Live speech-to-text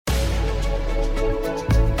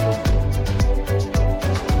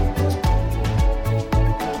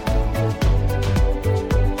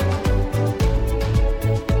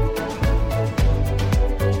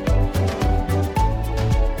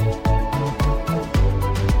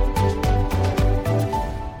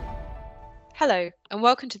Hello, and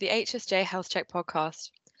welcome to the HSJ Health Check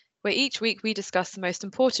podcast, where each week we discuss the most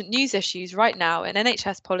important news issues right now in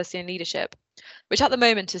NHS policy and leadership, which at the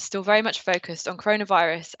moment is still very much focused on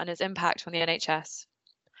coronavirus and its impact on the NHS.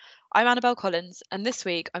 I'm Annabelle Collins, and this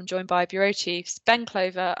week I'm joined by Bureau Chiefs Ben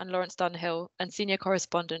Clover and Lawrence Dunhill and Senior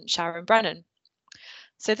Correspondent Sharon Brennan.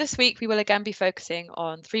 So this week we will again be focusing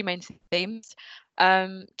on three main themes.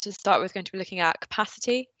 To start with, going to be looking at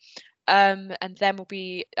capacity, and then we'll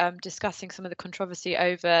be discussing some of the controversy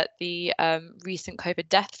over the recent COVID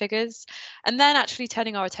death figures, and then actually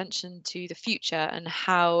turning our attention to the future and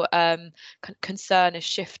how concern is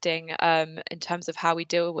shifting in terms of how we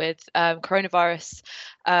deal with coronavirus,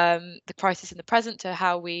 the crisis in the present, to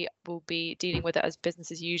how we will be dealing with it as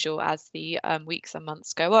business as usual as the weeks and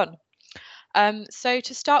months go on. So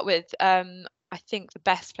to start with, I think the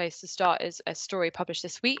best place to start is a story published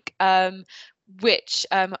this week, which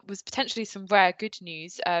was potentially some rare good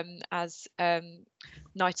news, as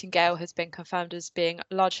Nightingale has been confirmed as being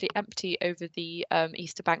largely empty over the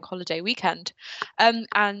Easter bank holiday weekend.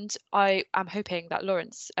 And I am hoping that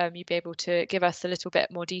Lawrence, you'd be able to give us a little bit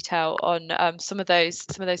more detail on some of those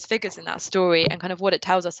figures in that story and kind of what it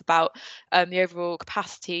tells us about the overall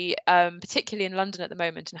capacity, particularly in London at the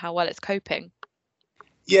moment, and how well it's coping.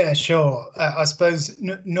 Yeah, sure. I suppose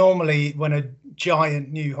normally when a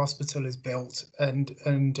giant new hospital is built and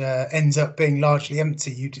ends up being largely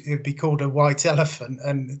empty, it'd be called a white elephant,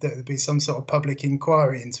 and there'd be some sort of public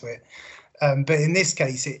inquiry into it. But in this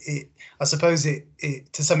case, I suppose it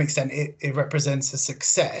to some extent it represents a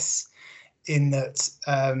success in that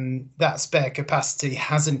that spare capacity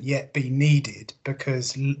hasn't yet been needed,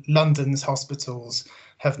 because London's hospitals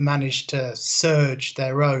have managed to surge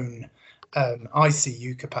their own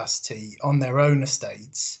ICU capacity on their own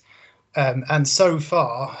estates, and so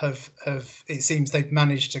far have it seems they've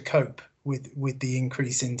managed to cope with the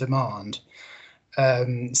increase in demand.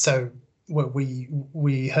 So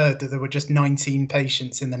we heard that there were just 19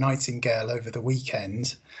 patients in the Nightingale over the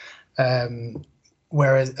weekend,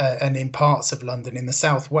 whereas and in parts of London in the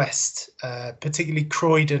southwest, particularly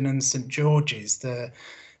Croydon and St George's,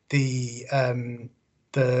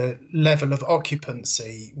 the level of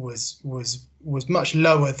occupancy was much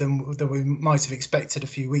lower than we might have expected a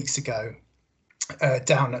few weeks ago,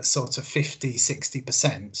 down at sort of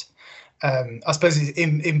 50-60%. I suppose it's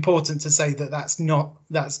important to say that that's not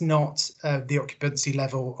the occupancy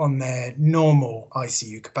level on their normal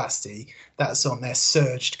ICU capacity. That's on their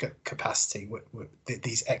surged capacity with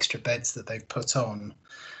these extra beds that they've put on.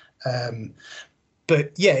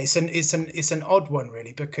 But yeah, it's an odd one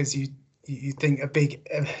really, because you think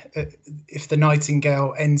if the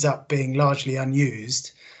Nightingale ends up being largely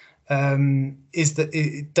unused,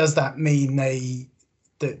 does that mean they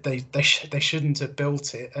shouldn't have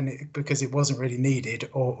built it because it wasn't really needed,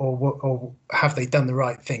 or have they done the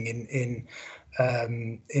right thing in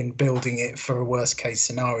building it for a worst case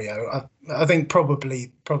scenario? I think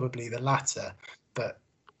probably the latter, but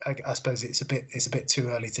I suppose it's a bit too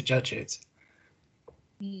early to judge it.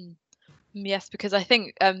 Yes, because I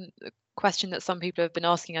think question that some people have been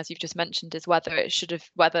asking, as you've just mentioned, is whether there should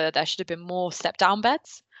have been more step down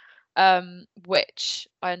beds, which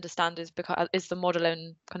I understand is the model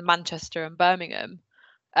in kind of Manchester and Birmingham.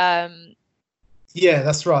 Yeah,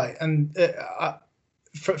 that's right. And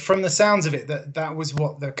from the sounds of it, that was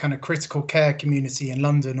what the kind of critical care community in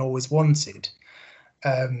London always wanted.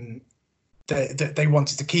 They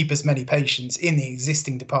wanted to keep as many patients in the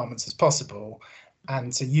existing departments as possible,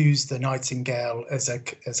 and to use the Nightingale as a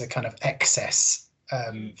kind of excess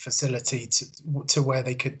facility to where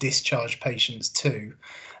they could discharge patients to.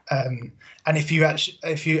 And if you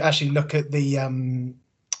actually look at the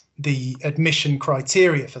admission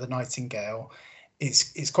criteria for the Nightingale,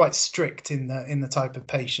 it's quite strict in the type of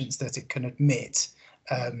patients that it can admit.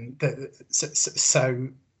 So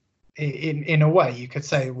in a way, you could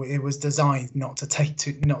say it was designed not to take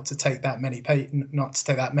that many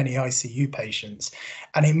ICU patients,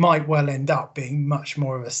 and it might well end up being much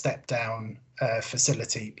more of a step down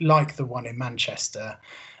facility like the one in Manchester,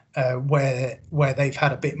 where they've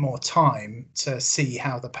had a bit more time to see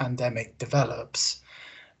how the pandemic develops,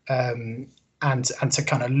 and to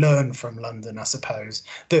kind of learn from London, I suppose.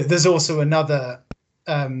 There's also another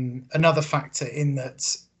factor in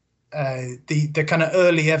that. The kind of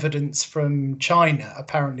early evidence from China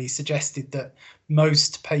apparently suggested that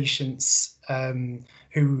most patients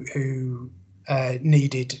who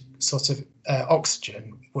needed sort of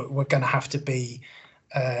oxygen were going to have to be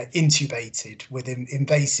intubated with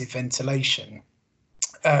invasive ventilation.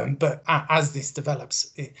 But as this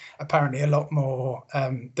develops, apparently a lot more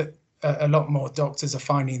a lot more doctors are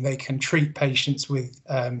finding they can treat patients with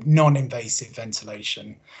non-invasive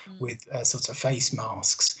ventilation with sort of face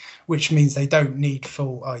masks, which means they don't need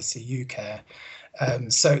full ICU care.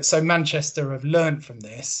 So Manchester have learned from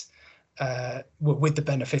this with the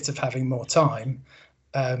benefit of having more time,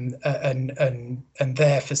 and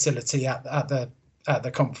their facility at the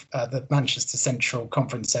Manchester Central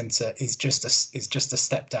Conference Centre is just a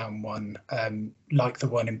step down one, like the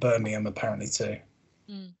one in Birmingham apparently too.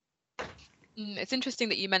 It's interesting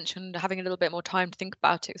that you mentioned having a little bit more time to think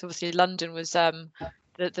about it, because obviously London was the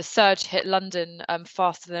surge hit London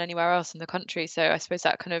faster than anywhere else in the country. So I suppose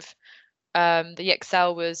that kind of the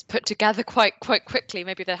ExCeL was put together quite quickly.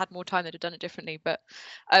 Maybe if they had more time, they'd have done it differently. But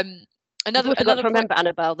another to remember,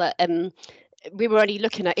 Annabelle, that we were only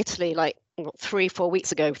looking at Italy like 3-4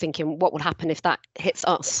 weeks ago, thinking what would happen if that hits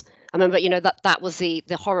us. I remember, that was the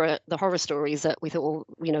horror stories that we thought,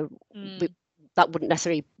 that wouldn't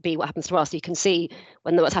necessarily be what happens to us. You can see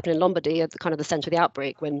when what's happening in Lombardy at the center of the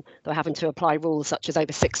outbreak, when they were having to apply rules such as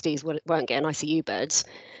over 60s weren't getting ICU beds.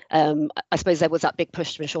 I suppose there was that big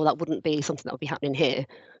push to ensure that wouldn't be something that would be happening here.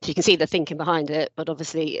 So you can see the thinking behind it, but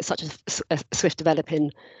obviously it's such a swift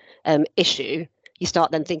developing issue. You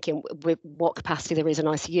start then thinking with what capacity there is in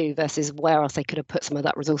ICU versus where else they could have put some of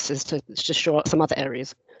that resources to shore up some other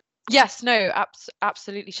areas. Yes, no,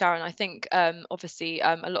 absolutely, Sharon. I think obviously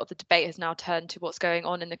a lot of the debate has now turned to what's going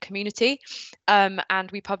on in the community,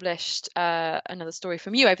 and we published another story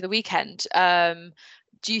from you over the weekend.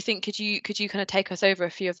 Do you think could you kind of take us over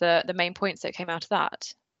a few of the main points that came out of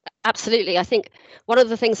that? Absolutely. I think one of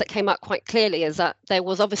the things that came out quite clearly is that there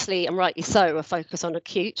was obviously, and rightly so, a focus on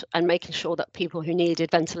acute and making sure that people who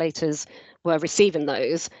needed ventilators were receiving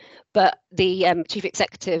those. But the chief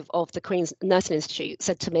executive of the Queen's Nursing Institute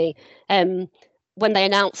said to me, when they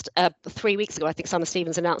announced 3 weeks ago, I think Summer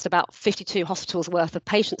Stevens announced about 52 hospitals worth of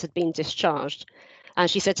patients had been discharged. And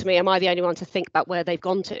she said to me, am I the only one to think about where they've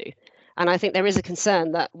gone to? And I think there is a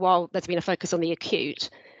concern that while there's been a focus on the acute,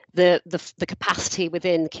 the capacity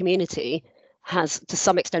within the community has to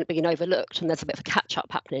some extent been overlooked, and there's a bit of a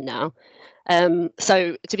catch-up happening now.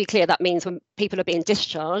 So to be clear, that means when people are being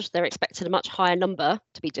discharged, they're expected a much higher number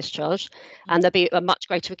to be discharged, and there'll be a much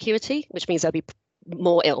greater acuity, which means they'll be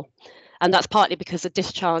more ill. And that's partly because the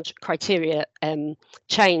discharge criteria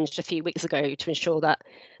changed a few weeks ago to ensure that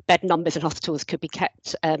bed numbers in hospitals could be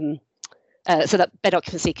kept so that bed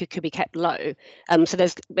occupancy could be kept low. So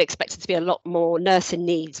there's expected to be a lot more nursing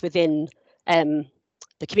needs within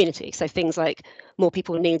the community. So things like more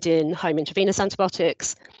people needing home intravenous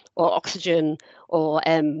antibiotics or oxygen or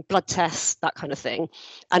blood tests, that kind of thing.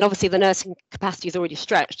 And obviously the nursing capacity is already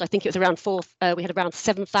stretched. I think it was around we had around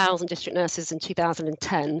 7,000 district nurses in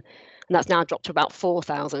 2010, and that's now dropped to about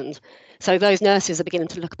 4,000. So those nurses are beginning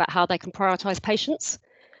to look about how they can prioritise patients.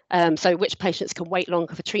 So which patients can wait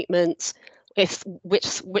longer for treatment,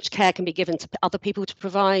 which care can be given to other people to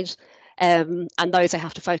provide, and those they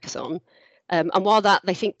have to focus on. And while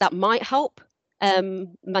they think that might help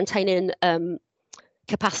maintaining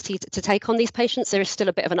capacity to take on these patients, there is still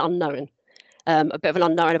a bit of an unknown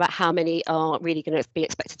about how many are really going to be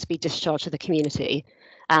expected to be discharged to the community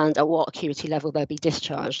and at what acuity level they'll be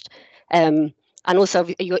discharged. And also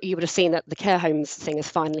you would have seen that the care homes thing has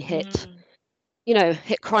finally hit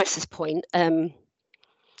crisis point.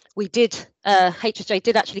 We did, HSJ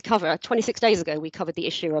did actually cover, 26 days ago, we covered the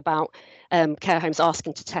issue about care homes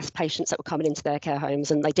asking to test patients that were coming into their care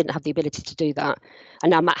homes, and they didn't have the ability to do that. And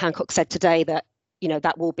now Matt Hancock said today that,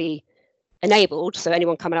 that will be enabled. So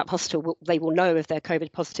anyone coming out of hospital, they will know if they're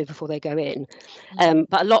COVID positive before they go in.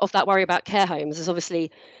 But a lot of that worry about care homes is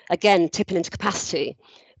obviously, again, tipping into capacity,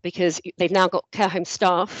 because they've now got care home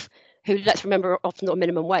staff who, let's remember, are often on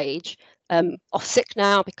minimum wage, off sick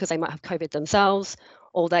now because they might have COVID themselves,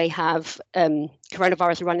 or they have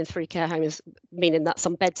coronavirus running through care homes, meaning that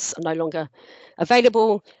some beds are no longer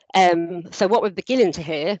available. So what we're beginning to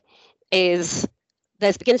hear is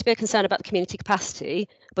there's beginning to be a concern about the community capacity,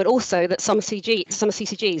 but also that some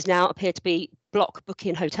CCGs now appear to be block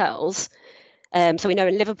booking hotels. So we know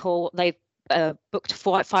in Liverpool, they've booked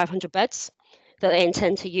 500 beds that they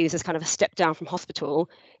intend to use as kind of a step down from hospital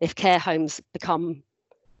if care homes become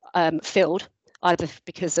filled, either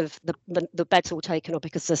because of the beds all taken or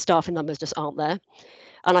because the staffing numbers just aren't there.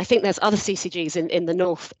 And I think there's other CCGs in the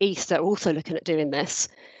North East that are also looking at doing this.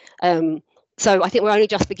 So I think we're only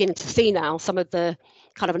just beginning to see now some of the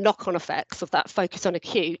kind of knock-on effects of that focus on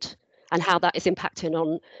acute and how that is impacting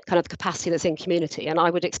on kind of the capacity that's in community. And I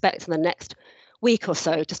would expect in the next week or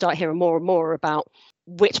so to start hearing more and more about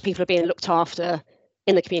which people are being looked after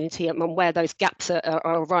in the community and where those gaps are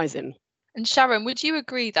arising. And Sharon, would you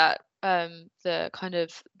agree that the kind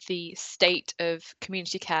of the state of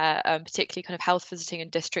community care, particularly kind of health visiting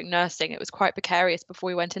and district nursing. It was quite precarious before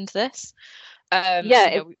we went into this.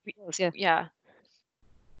 It was, yeah. Yeah.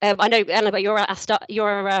 I know, Anna, but you're our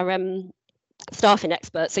staffing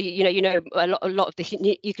expert, so you know a lot of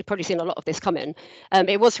the, you could probably see a lot of this coming.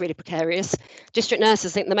 It was really precarious. District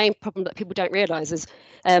nurses, I think the main problem that people don't realise is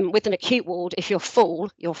with an acute ward, if you're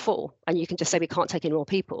full, and you can just say we can't take any more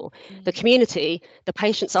people. The community, the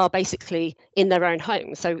patients are basically in their own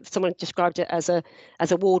home. So someone described it as a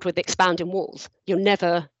ward with expanding walls. You're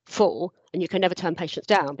never full, and you can never turn patients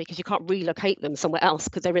down because you can't relocate them somewhere else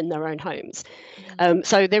because they're in their own homes.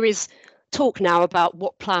 So there is talk now about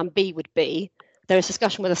what plan B would be. There is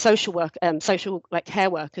discussion whether social care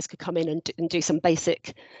workers could come in and do some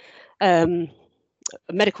basic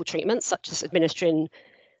medical treatments, such as administering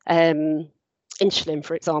insulin,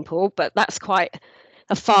 for example. But that's quite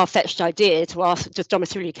a far-fetched idea to ask just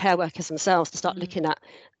domiciliary care workers themselves to start looking at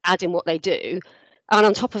adding what they do. And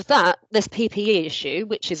on top of that, there's PPE issue,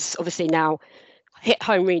 which is obviously now hit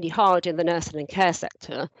home really hard in the nursing and care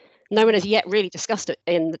sector. No one has yet really discussed it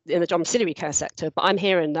in the domiciliary care sector, but I'm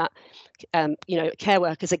hearing that care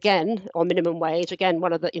workers, again on minimum wage, again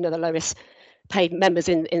one of the the lowest paid members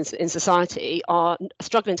in society, are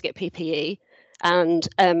struggling to get PPE and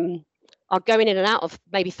are going in and out of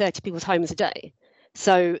maybe 30 people's homes a day.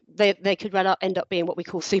 So they could end up being what we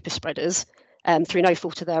call super spreaders through no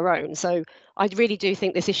fault of their own. So I really do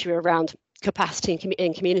think this issue around capacity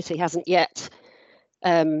in community hasn't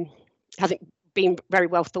been very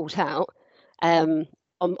well thought out on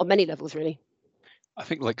many levels, really. I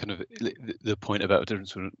think kind of the point about the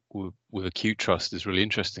difference with acute trust is really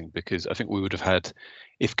interesting, because I think we would have had,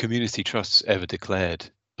 if community trusts ever declared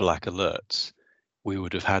black alerts, we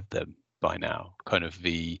would have had them by now. Kind of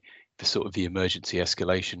the sort of the emergency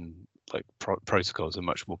escalation protocols are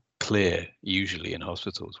much more clear usually in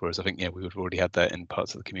hospitals, whereas I think we would have already had that in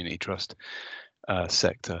parts of the community trust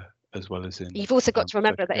sector, as well as in. You've also got to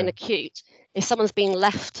remember that in acute, if someone's being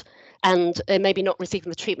left and maybe not receiving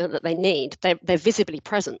the treatment that they need, they're visibly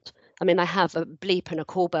present. I mean, they have a bleep and a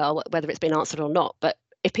call bell, whether it's been answered or not. But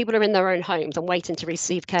if people are in their own homes and waiting to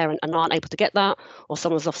receive care and aren't able to get that, or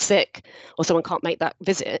someone's off sick, or someone can't make that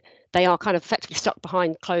visit, they are kind of effectively stuck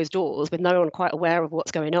behind closed doors with no one quite aware of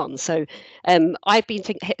what's going on. So I've been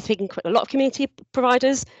speaking to a lot of community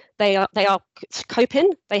providers. They are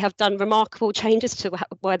coping. They have done remarkable changes to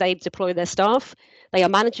where they deploy their staff. They are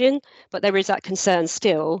managing, but there is that concern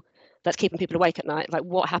still that's keeping people awake at night. Like,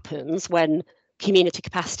 what happens when community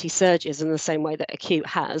capacity surges in the same way that acute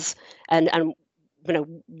has, and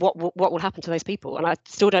what will happen to those people? And I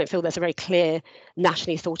still don't feel there's a very clear,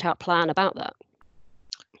 nationally thought out plan about that.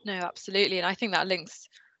 No, absolutely, and I think that links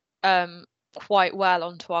quite well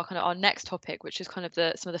onto our next topic, which is kind of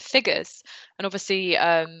some of the figures, and obviously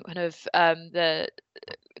the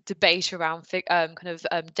debate around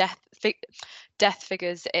death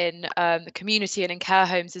figures in the community and in care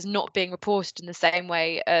homes is not being reported in the same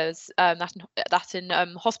way as that in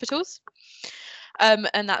hospitals.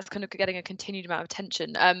 And that's kind of getting a continued amount of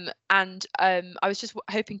attention. And I was just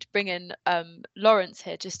hoping to bring in Lawrence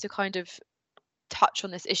here just to kind of touch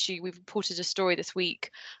on this issue. We've reported a story this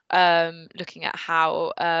week looking at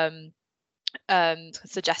how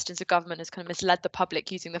suggestions of government has kind of misled the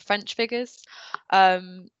public using the French figures.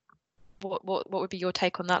 What would be your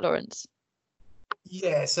take on that, Lawrence?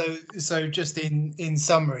 Yeah, so just in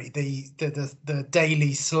summary, the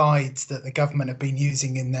daily slides that the government have been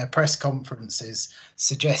using in their press conferences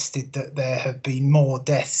suggested that there have been more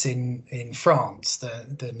deaths in France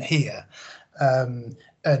than here,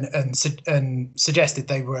 and suggested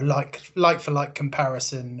they were a like for like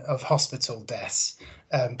comparison of hospital deaths.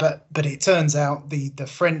 But it turns out the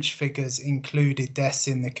French figures included deaths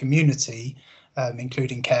in the community,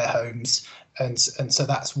 including care homes, and so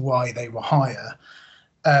that's why they were higher.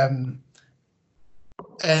 And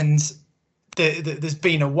there's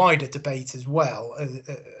been a wider debate as well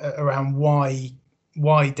around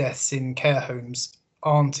why deaths in care homes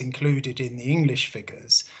aren't included in the English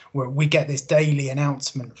figures, where we get this daily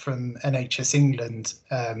announcement from NHS England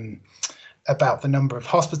about the number of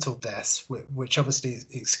hospital deaths, which obviously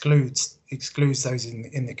excludes those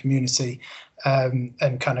in the community,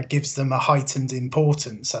 and kind of gives them a heightened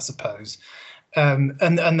importance, I suppose. And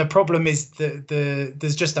the problem is that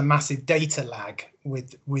there's just a massive data lag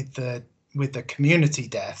with the community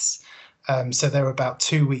deaths, so they're about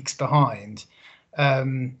 2 weeks behind.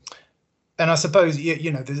 And I suppose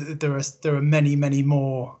there are many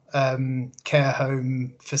more care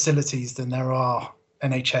home facilities than there are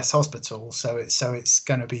NHS hospitals, so it's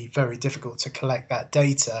going to be very difficult to collect that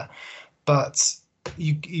data. But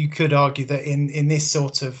you could argue that in this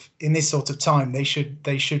sort of time they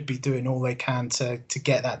should be doing all they can to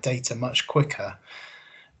get that data much quicker.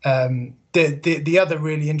 The other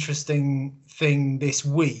really interesting thing this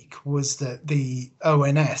week was that the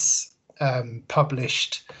ONS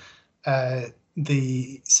published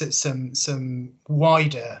some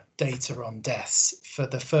wider data on deaths for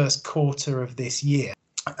the first quarter of this year,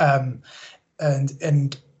 and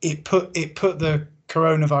it put the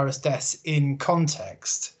coronavirus deaths in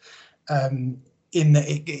context, in that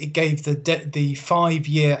it gave the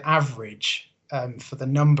 5-year average for the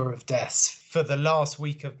number of deaths for the last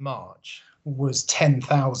week of March was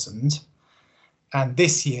 10,000, and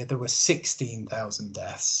this year there were 16,000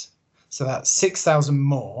 deaths. So that's 6,000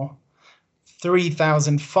 more.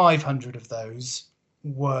 3,500 of those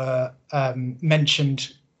were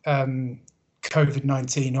mentioned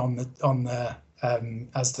COVID-19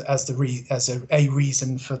 as a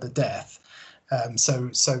reason for the death.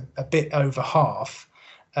 So a bit over half.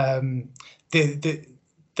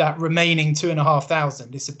 That remaining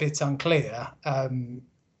 2,500 is a bit unclear.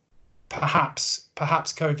 Perhaps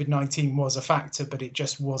COVID-19 was a factor, but it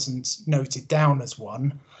just wasn't noted down as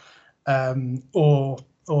one, or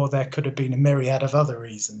there could have been a myriad of other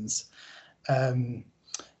reasons. The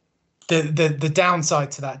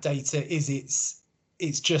downside to that data is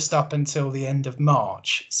it's just up until the end of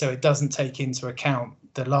March, so it doesn't take into account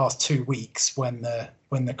the last 2 weeks when the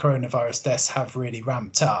coronavirus deaths have really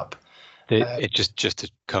ramped up. It just to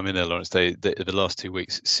come in there, Lawrence, the last 2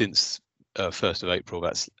 weeks since 1st of April,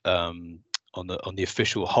 that's on the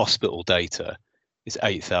official hospital data, is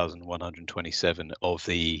 8,127 of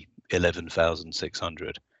the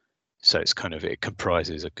 11,600. So it's it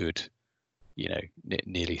comprises a good,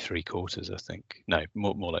 nearly 3/4, I think. No,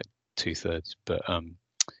 more like 2/3, but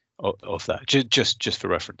of that, just for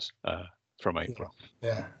reference, from April.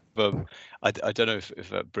 Yeah. I don't know if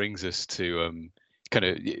that brings us to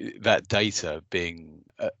that data being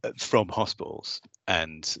from hospitals,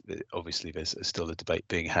 and obviously there's still a debate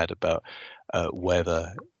being had about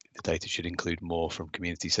whether the data should include more from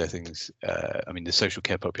community settings. I mean, the social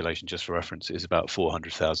care population, just for reference, is about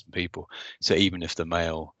 400,000 people. So even if the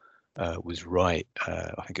Mail was right,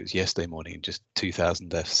 I think it was yesterday morning, just 2,000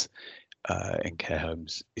 deaths in care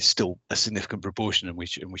homes is still a significant proportion, and we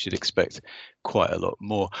should expect quite a lot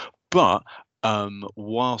more. But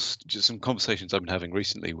whilst just some conversations I've been having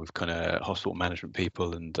recently with hospital management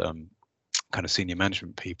people and senior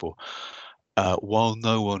management people, while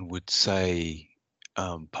no one would say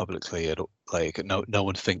publicly no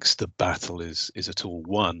one thinks the battle is at all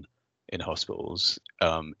won in hospitals,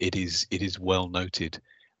 it is well noted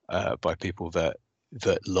by people that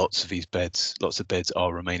lots of beds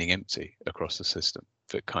are remaining empty across the system,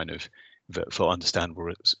 that for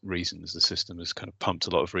understandable reasons the system has pumped a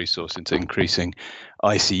lot of resource into increasing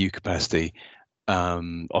ICU capacity,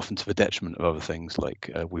 often to the detriment of other things, like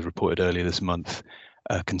we reported earlier this month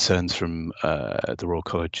concerns from the Royal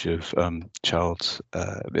College of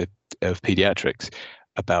Paediatrics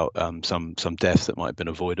about some deaths that might have been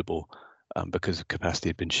avoidable because capacity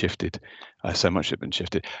had been shifted, so much had been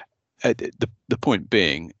shifted. The point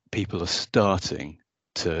being, people are starting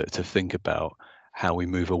to think about how we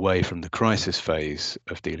move away from the crisis phase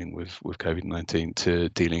of dealing with COVID-19 to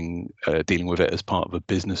dealing with it as part of a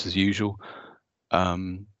business as usual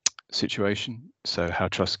situation. So how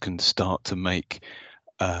trust can start to make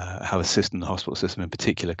how the hospital system in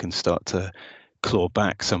particular, can start to claw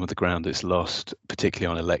back some of the ground it's lost,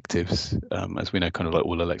 particularly on electives. As we know,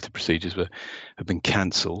 all elective procedures have been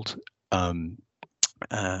cancelled, and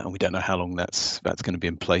we don't know how long that's going to be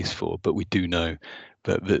in place for. But we do know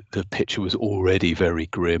that the picture was already very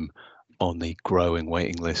grim on the growing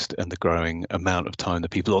waiting list and the growing amount of time the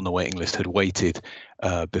people on the waiting list had waited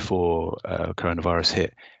before coronavirus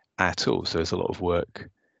hit at all. So there's a lot of work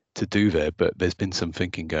to do there, but there's been some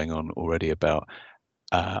thinking going on already about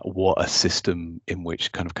what a system in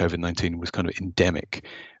which COVID-19 was endemic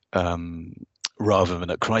rather than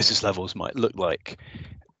at crisis levels might look like.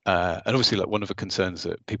 And obviously, one of the concerns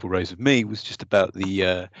that people raised with me was just about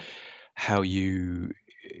the how you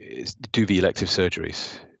do the elective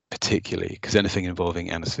surgeries, particularly because anything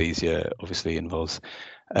involving anesthesia obviously involves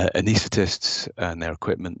anaesthetists and their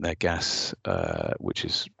equipment, their gas, which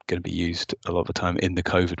is going to be used a lot of the time in the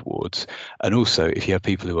COVID wards. And also, if you have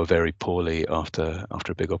people who are very poorly after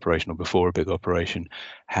a big operation or before a big operation,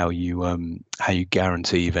 how you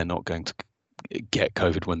guarantee they're not going to get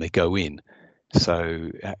COVID when they go in.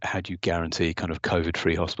 So how do you guarantee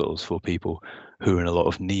COVID-free hospitals for people who are in a lot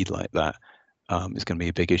of need like that? Is going to be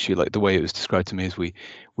a big issue. Like the way it was described to me is we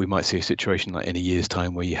might see a situation like in a year's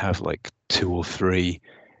time where you have 2 or 3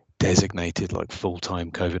 designated like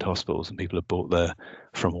full-time COVID hospitals, and people are brought there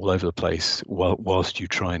from all over the place, whilst you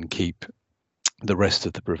try and keep the rest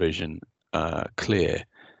of the provision clear.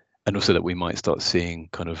 And also that we might start seeing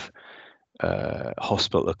kind of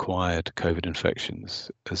hospital-acquired COVID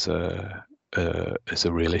infections as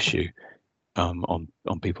a real issue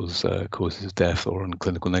on people's causes of death or on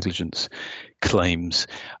clinical negligence claims.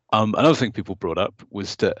 Another thing people brought up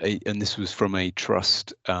was that, and this was from a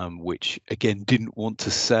trust which again didn't want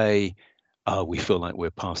to say, we feel like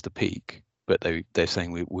we're past the peak, but they're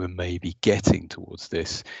saying we're maybe getting towards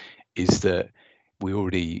this, is that we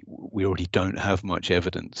already don't have much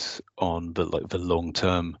evidence on the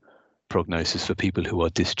long-term prognosis for people who are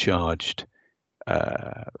discharged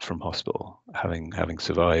from hospital having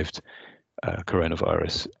survived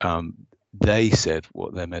coronavirus. They said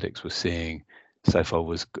what their medics were seeing so far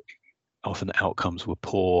was often outcomes were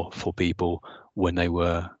poor for people when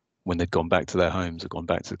they'd gone back to their homes or gone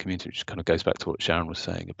back to the community, which kind of goes back to what Sharon was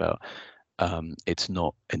saying about it's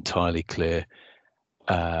not entirely clear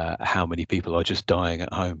how many people are just dying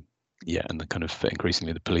at home. Yeah, and the kind of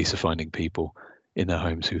increasingly the police are finding people in their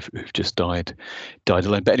homes who've just died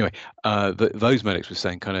alone. But anyway, those medics were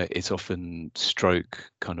saying kind of it's often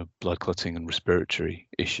stroke, kind of blood clotting and respiratory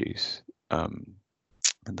issues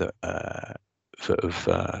that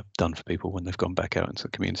have done for people when they've gone back out into the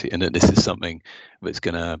community, and that this is something that's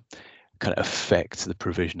going to kind of affect the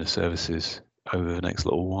provision of services over the next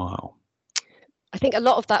little while. I think a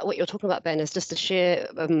lot of that, what you're talking about, Ben, is just the sheer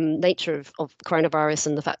nature of coronavirus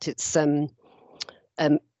and the fact it's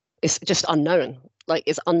just unknown. Like,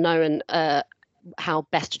 it's unknown how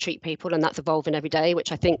best to treat people, and that's evolving every day,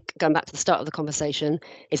 which I think, going back to the start of the conversation,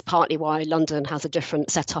 is partly why London has a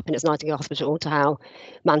different setup in its Nightingale Hospital to how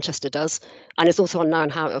Manchester does. And it's also unknown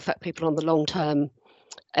how it will affect people on the long term,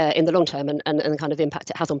 and the kind of impact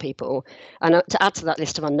it has on people. And to add to that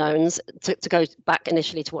list of unknowns, to go back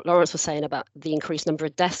initially to what Lawrence was saying about the increased number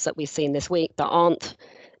of deaths that we've seen this week that aren't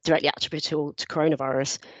directly attributable to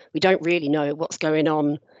coronavirus, we don't really know what's going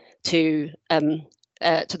on to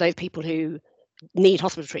those people who need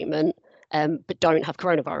hospital treatment but don't have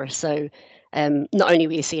coronavirus. So not only are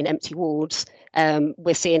we seeing empty wards,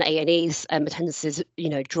 we're seeing A&E's attendances,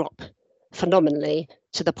 drop phenomenally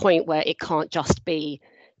to the point where it can't just be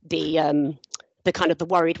the kind of the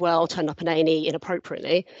worried well turn up in A&E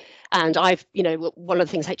inappropriately. And one of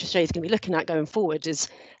the things HSJ is going to be looking at going forward is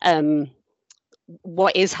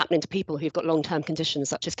what is happening to people who've got long-term conditions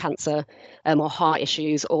such as cancer or heart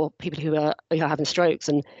issues, or people who are having strokes,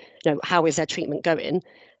 and how is their treatment going?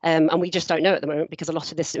 And we just don't know at the moment because a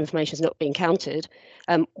lot of this information is not being counted.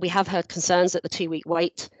 We have heard concerns that the 2-week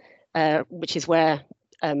wait, which is where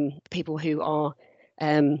people who are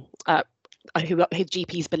who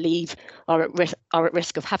GPs believe are at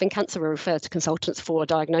risk of having cancer are referred to consultants for a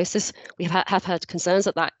diagnosis. We have heard concerns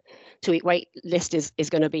that 2-week wait list is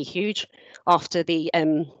going to be huge after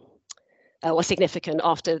or significant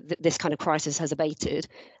after this kind of crisis has abated.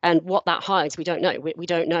 And what that hides, we don't know. We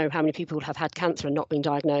don't know how many people have had cancer and not been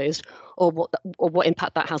diagnosed, or what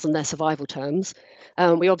impact that has on their survival terms.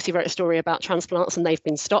 We obviously wrote a story about transplants, and they've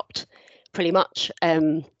been stopped pretty much.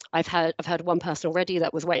 I've heard one person already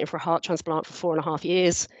that was waiting for a heart transplant for 4.5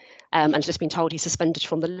 years, and just been told he's suspended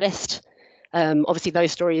from the list. Obviously,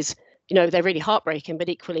 those stories, they're really heartbreaking, but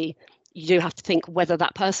equally, you do have to think whether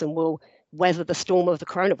that person will weather the storm of the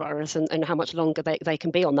coronavirus and how much longer they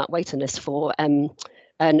can be on that waiting list for and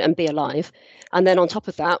be alive. And then on top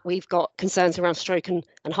of that, we've got concerns around stroke and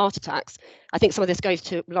heart attacks. I think some of this goes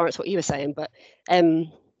to, Lawrence, what you were saying, but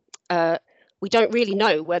we don't really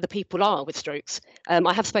know where the people are with strokes.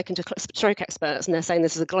 I have spoken to stroke experts, and they're saying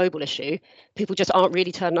this is a global issue. People just aren't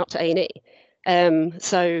really turning up to A&E.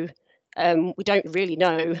 So we don't really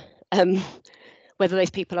know whether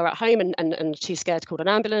those people are at home and too scared to call an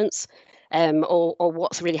ambulance, or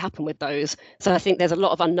what's really happened with those. So I think there's a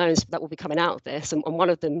lot of unknowns that will be coming out of this. And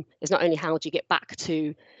one of them is not only how do you get back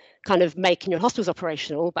to kind of making your hospitals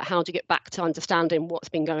operational, but how do you get back to understanding what's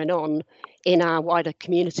been going on in our wider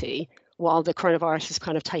community while the coronavirus is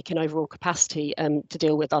kind of taking overall capacity to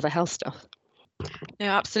deal with other health stuff. No,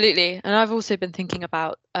 absolutely. And I've also been thinking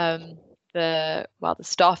about the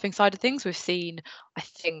staffing side of things. We've seen, I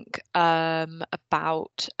think,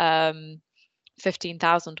 about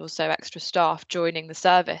 15,000 or so extra staff joining the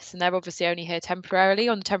service, and they're obviously only here temporarily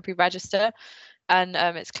on the temporary register. And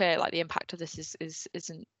it's clear, like, the impact of this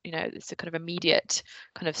isn't, it's a kind of immediate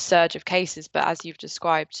kind of surge of cases, but as you've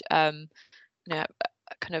described,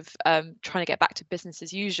 kind of trying to get back to business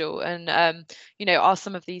as usual. And are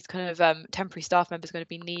some of these kind of temporary staff members going to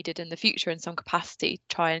be needed in the future in some capacity,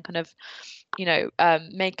 try and kind of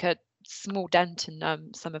make a small dent in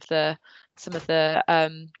some of the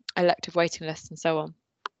elective waiting lists and so on.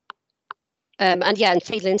 And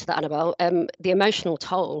feeding into that, Annabelle, the emotional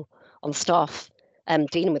toll on staff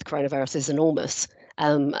dealing with coronavirus is enormous.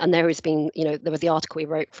 And there has been, there was the article we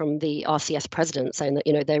wrote from the RCS president saying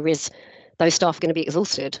that, those staff are going to be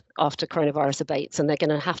exhausted after coronavirus abates, and they're going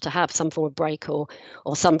to have some form of break or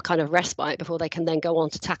some kind of respite before they can then go on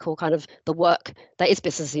to tackle kind of the work that is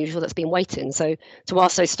business as usual that's been waiting. So to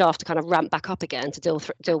ask those staff to kind of ramp back up again to deal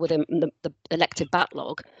with the elective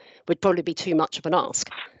backlog would probably be too much of an ask.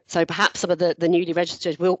 So perhaps some of the newly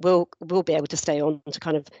registered will be able to stay on to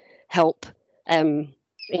kind of help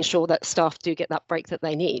ensure that staff do get that break that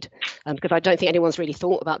they need, because I don't think anyone's really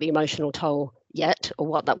thought about the emotional toll yet or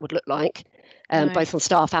what that would look like, both on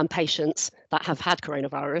staff and patients that have had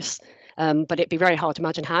coronavirus. But it'd be very hard to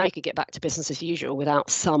imagine how you could get back to business as usual without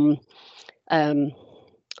some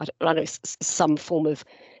some form of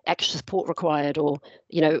extra support required, or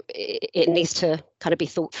it needs to kind of be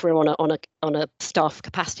thought through on a staff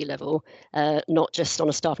capacity level, not just on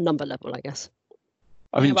a staff number level, I guess.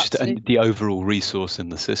 I mean, and the overall resource in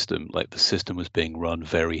the system, like the system was being run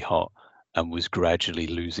very hot and was gradually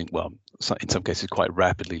losing, well, in some cases quite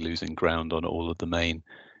rapidly losing ground on all of the main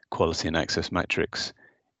quality and access metrics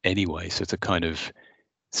anyway. So to kind of,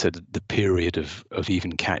 the period of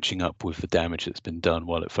even catching up with the damage that's been done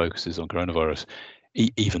while it focuses on coronavirus,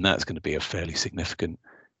 even that's going to be a fairly significant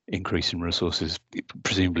increase in resources,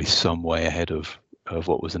 presumably some way ahead of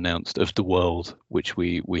what was announced of the world, which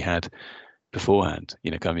we had beforehand.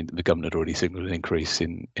 I mean, the government had already signalled an increase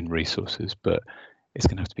in resources, but it's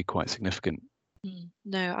going to have to be quite significant.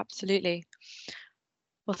 No, absolutely.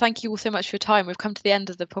 Well, thank you all so much for your time. We've come to the end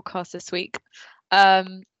of the podcast this week.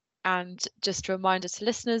 And just a reminder to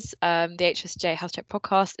listeners, the HSJ Health Check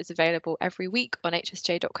podcast is available every week on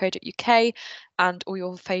hsj.co.uk and all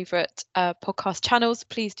your favourite podcast channels.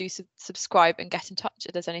 Please do subscribe and get in touch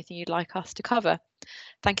if there's anything you'd like us to cover.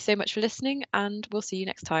 Thank you so much for listening, and we'll see you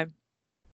next time.